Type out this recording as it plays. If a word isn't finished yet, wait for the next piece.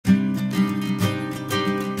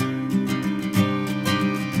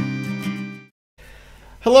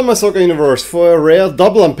Hello my soccer universe, for a rare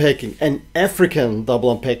double unpacking, an African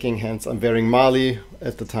double unpacking, hence I'm wearing Mali.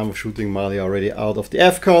 At the time of shooting, Mali already out of the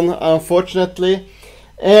AFCON, unfortunately.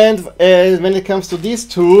 And when it comes to these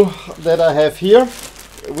two that I have here,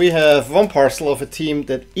 we have one parcel of a team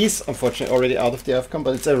that is unfortunately already out of the AFCON,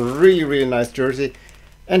 but it's a really nice jersey,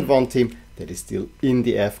 and one team that is still in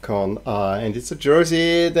the AFCON. And it's a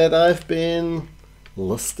jersey that I've been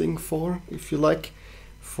lusting for, if you like,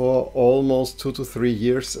 for almost 2 to 3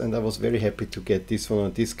 years, and I was very happy to get this one on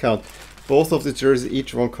a discount. Both of the jerseys,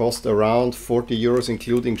 each one cost around 40 euros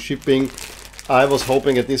including shipping. I was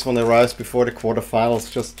hoping that this one arrives before the quarterfinals.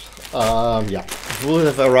 Yeah, it would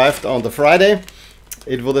have arrived on the Friday.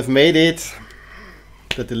 It would have made it.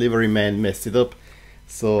 The delivery man messed it up,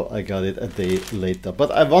 so I got it a day later. But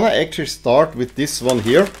I want to actually start with this one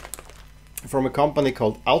here from a company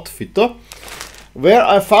called Outfitter, where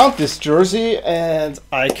I found this jersey, and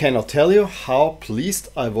I cannot tell you how pleased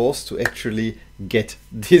I was to actually get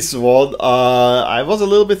this one. I was a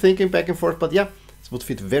little bit thinking back and forth, but yeah, this would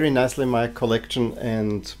fit very nicely in my collection,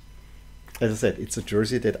 and as I said, it's a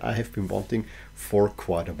jersey that I have been wanting for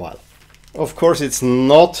quite a while. Of course, it's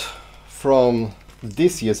not from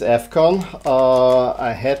this year's AFCON.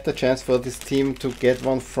 I had the chance for this team to get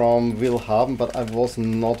one from Willhaben, but I was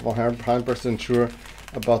not 100% sure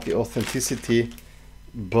about the authenticity.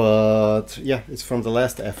 But yeah, it's from the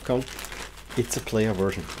last AFCON. It's a player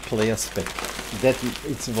version, player spec. That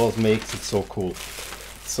it's what makes it so cool.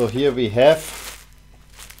 So here we have,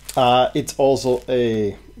 it's also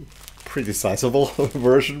a pretty sizable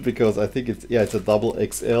version, because I think it's a double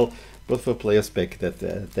XL, but for player spec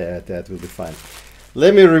that will be fine.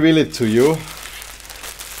 Let me reveal it to you.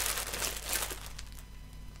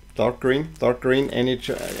 Dark green. Any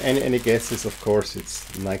guesses? Of course,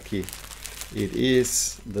 it's Nike. It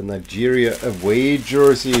is the Nigeria away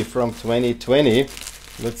jersey from 2020.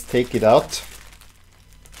 Let's take it out.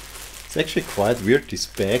 It's actually quite weird. This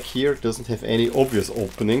bag here doesn't have any obvious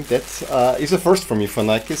opening. That is a first for me for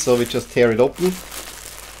Nike, so we just tear it open.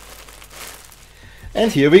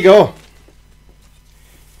 And here we go.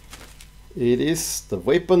 It is the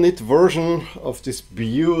VaporKnit version of this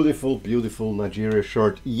beautiful Nigeria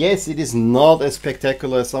shirt. Yes, it is not as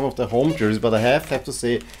spectacular as some of the home jerseys, but I have to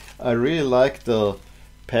say I really like the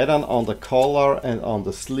pattern on the collar and on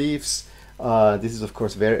the sleeves. This is of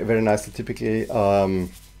course very nicely. Typically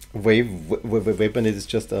VaporKnit is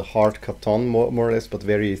just a hard cotton more or less, but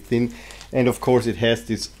very thin. And of course it has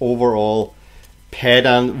this overall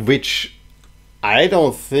pattern, which I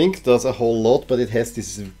don't think does a whole lot, but it has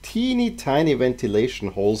these teeny tiny ventilation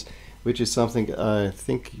holes, which is something I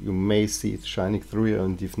think you may see it shining through,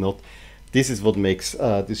 and if not, this is what makes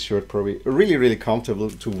this shirt probably really comfortable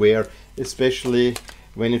to wear, especially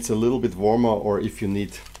when it's a little bit warmer, or if you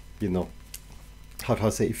need, you know, how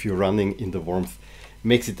to say, if you're running in the warmth,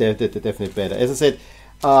 makes it definitely better. As I said,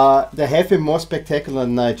 they have been more spectacular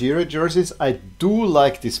Nigeria jerseys. I do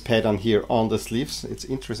like this pattern here on the sleeves. It's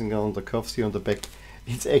interesting on the cuffs here on the back.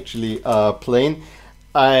 It's actually plain.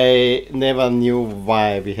 I never knew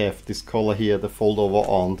why we have this collar here, the fold over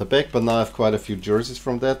on the back, but now I have quite a few jerseys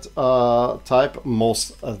from that type.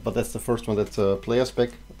 But that's the first one that's a player spec.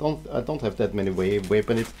 I don't have that many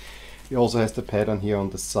VaporKnit. It also has the pattern here on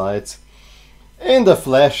the sides. And the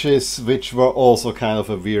flashes, which were also kind of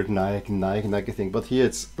a weird Nike thing, but here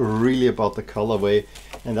it's really about the colorway.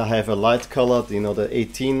 And I have a light colored, you know, the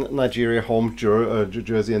 18 Nigeria home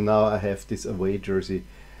jersey, and now I have this away jersey.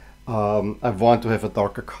 I want to have a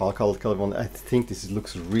darker color one. I think this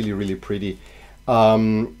looks really pretty.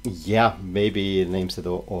 Yeah, maybe names it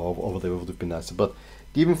over there would be nicer, but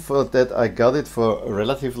given for that I got it for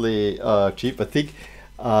relatively cheap. I think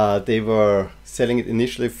they were selling it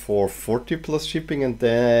initially for 40 plus shipping, and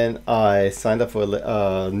then I signed up for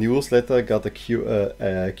a newsletter, got a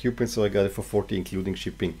coupon, so I got it for 40 including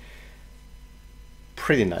shipping.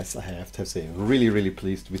 Pretty nice, I have to say. Really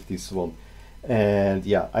pleased with this one. And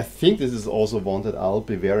yeah, I think this is also one that I'll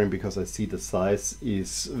be wearing, because I see the size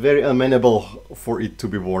is very amenable for it to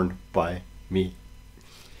be worn by me.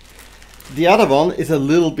 The other one is a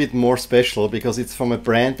little bit more special, because it's from a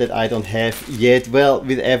brand that I don't have yet. Well,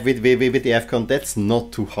 with the AFCON, that's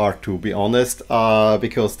not too hard, to be honest,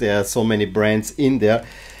 because there are so many brands in there.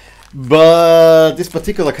 But this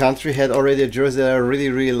particular country had already a jersey that I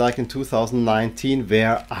really liked in 2019,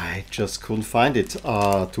 where I just couldn't find it,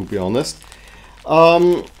 to be honest.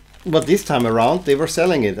 But this time around they were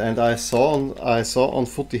selling it, and I saw on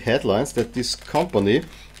Footy headlines that this company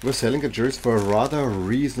was selling a jersey for a rather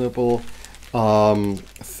reasonable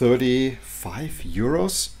 35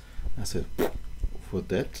 euros. I said, for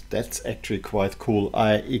that. That's actually quite cool.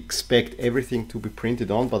 I expect everything to be printed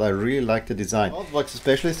on, but I really like the design. What's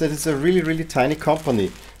special is that it's a really tiny company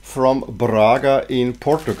from Braga in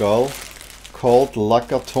Portugal called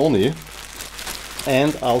Lacatoni.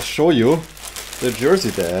 And I'll show you the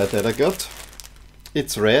jersey that I got.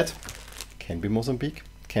 It's red, can be Mozambique,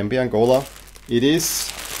 can be Angola. It is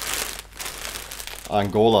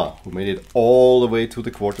Angola, who made it all the way to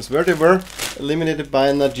the quarters, where they were eliminated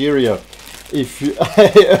by Nigeria. If you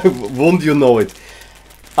won't you know it.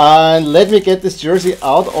 And let me get this jersey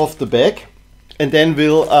out of the bag, and then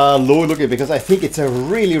we'll look at it, because I think it's a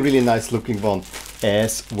really nice looking one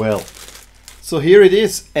as well. So here it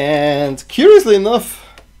is, and curiously enough,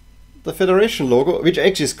 the Federation logo, which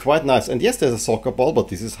actually is quite nice. And yes, there's a soccer ball, but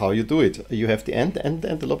this is how you do it. You have the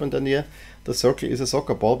envelope, and then the circle is a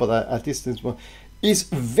soccer ball, but at this one is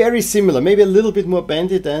very similar, maybe a little bit more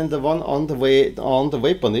bendy than the one on the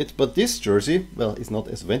VaporKnit. But this jersey, well, is not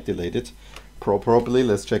as ventilated properly.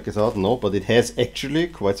 Let's check it out. No, but it has actually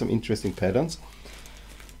quite some interesting patterns.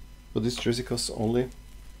 But this jersey costs only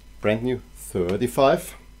brand new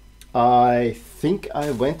 35. I think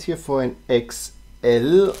I went here for an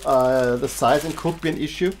XL. The sizing could be an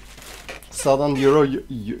issue. Southern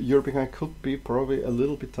European could be probably a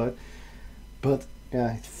little bit tight, but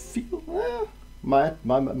yeah, it feels my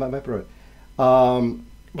probably.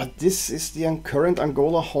 But this is the current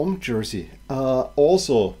Angola home jersey.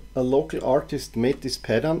 Also, a local artist made this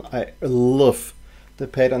pattern. I love the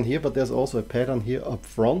pattern here, but there's also a pattern here up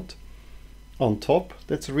front, on top.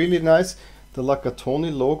 That's really nice. The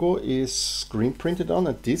Lacatoni logo is screen printed on,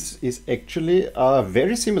 and this is actually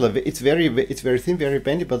very similar. It's very thin, very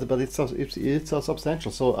bendy, but it's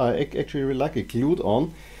substantial. So I actually really like it. Glued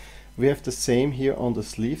on. We have the same here on the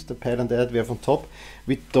sleeves, the pattern that we have on top.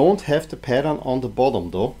 We don't have the pattern on the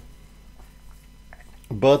bottom though,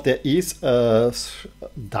 but there is a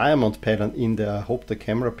diamond pattern in there. I hope the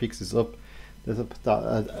camera picks this up. There's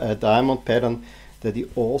a diamond pattern that you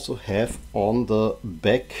also have on the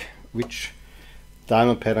back, which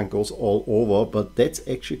diamond pattern goes all over, but that's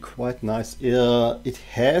actually quite nice. It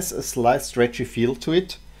has a slight stretchy feel to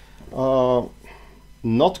it.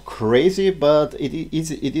 Not crazy, but it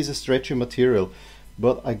is a stretchy material.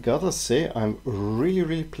 But I gotta say, I'm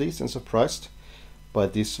really pleased and surprised by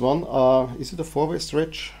this one. Is it a 4-way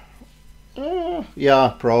stretch?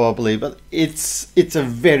 Yeah, probably, but it's a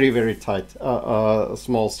very tight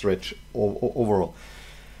small stretch overall.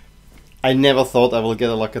 I never thought I will get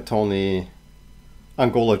a Lacatoni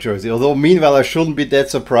Angola jersey, although meanwhile I shouldn't be that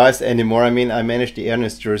surprised anymore. I mean, I managed the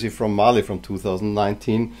Ernest jersey from Mali from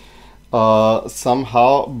 2019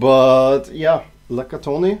 somehow, but yeah,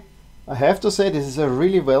 Lacatoni, I have to say this is a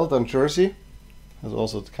really well done jersey. There's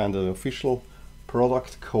also kind of official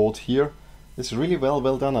product code here. It's really well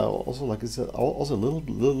done. I also like it's also a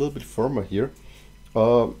little bit firmer here.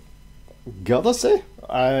 Gotta say,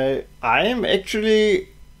 I am actually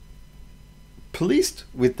pleased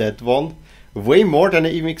with that one, way more than I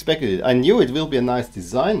even expected it. I knew it will be a nice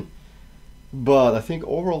design, but I think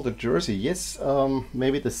overall the jersey, yes,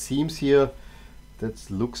 maybe the seams here,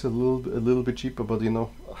 that looks a little bit cheaper, but you know,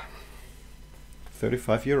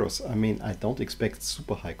 35 euros. I mean, I don't expect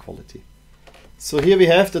super high quality. So here we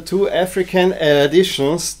have the two African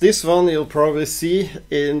editions. This one you'll probably see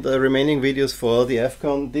in the remaining videos for the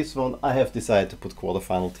AFCON. This one I have decided to put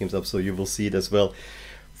quarterfinal teams up, so you will see it as well.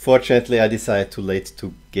 Fortunately, I decided too late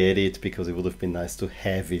to get it, because it would have been nice to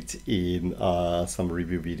have it in some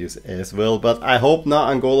review videos as well. But I hope now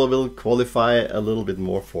Angola will qualify a little bit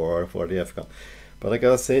more for the AFCON. But I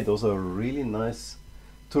gotta say, those are really nice.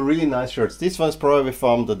 Two really nice shirts. This one is probably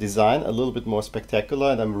from the design a little bit more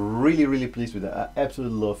spectacular, and I'm really pleased with it. I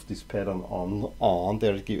absolutely love this pattern on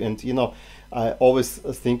there. And you know, I always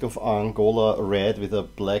think of Angola red with a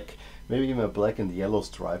black, maybe even a black and yellow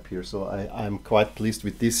stripe here. So I'm quite pleased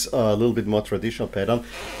with this little bit more traditional pattern.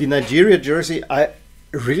 The Nigeria jersey, I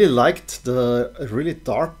really liked the really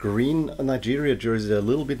dark green Nigeria jersey, a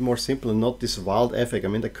little bit more simple and not this wild effect. I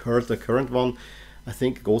mean, the current one, I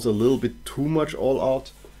think, goes a little bit too much all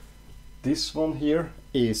out. This one here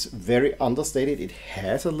is very understated. It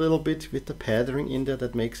has a little bit with the patterning in there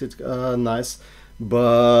that makes it nice,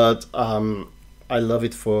 but I love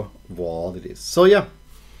it for what it is. So yeah,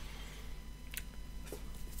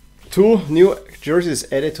 two new jerseys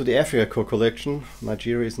added to the Africa collection.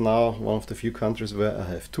 Nigeria is now one of the few countries where I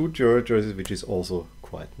have two jerseys, which is also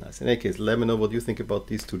quite nice. In any case, let me know what you think about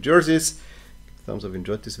these two jerseys. Thumbs up if you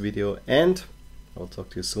enjoyed this video, and I'll talk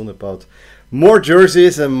to you soon about more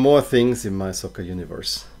jerseys and more things in my soccer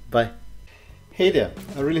universe. Bye. Hey there,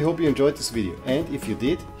 I really hope you enjoyed this video, and if you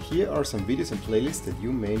did, here are some videos and playlists that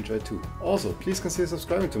you may enjoy too. Also, please consider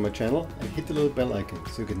subscribing to my channel and hit the little bell icon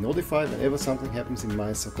so you get notified whenever something happens in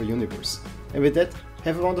my soccer universe. And with that,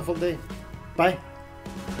 have a wonderful day. Bye!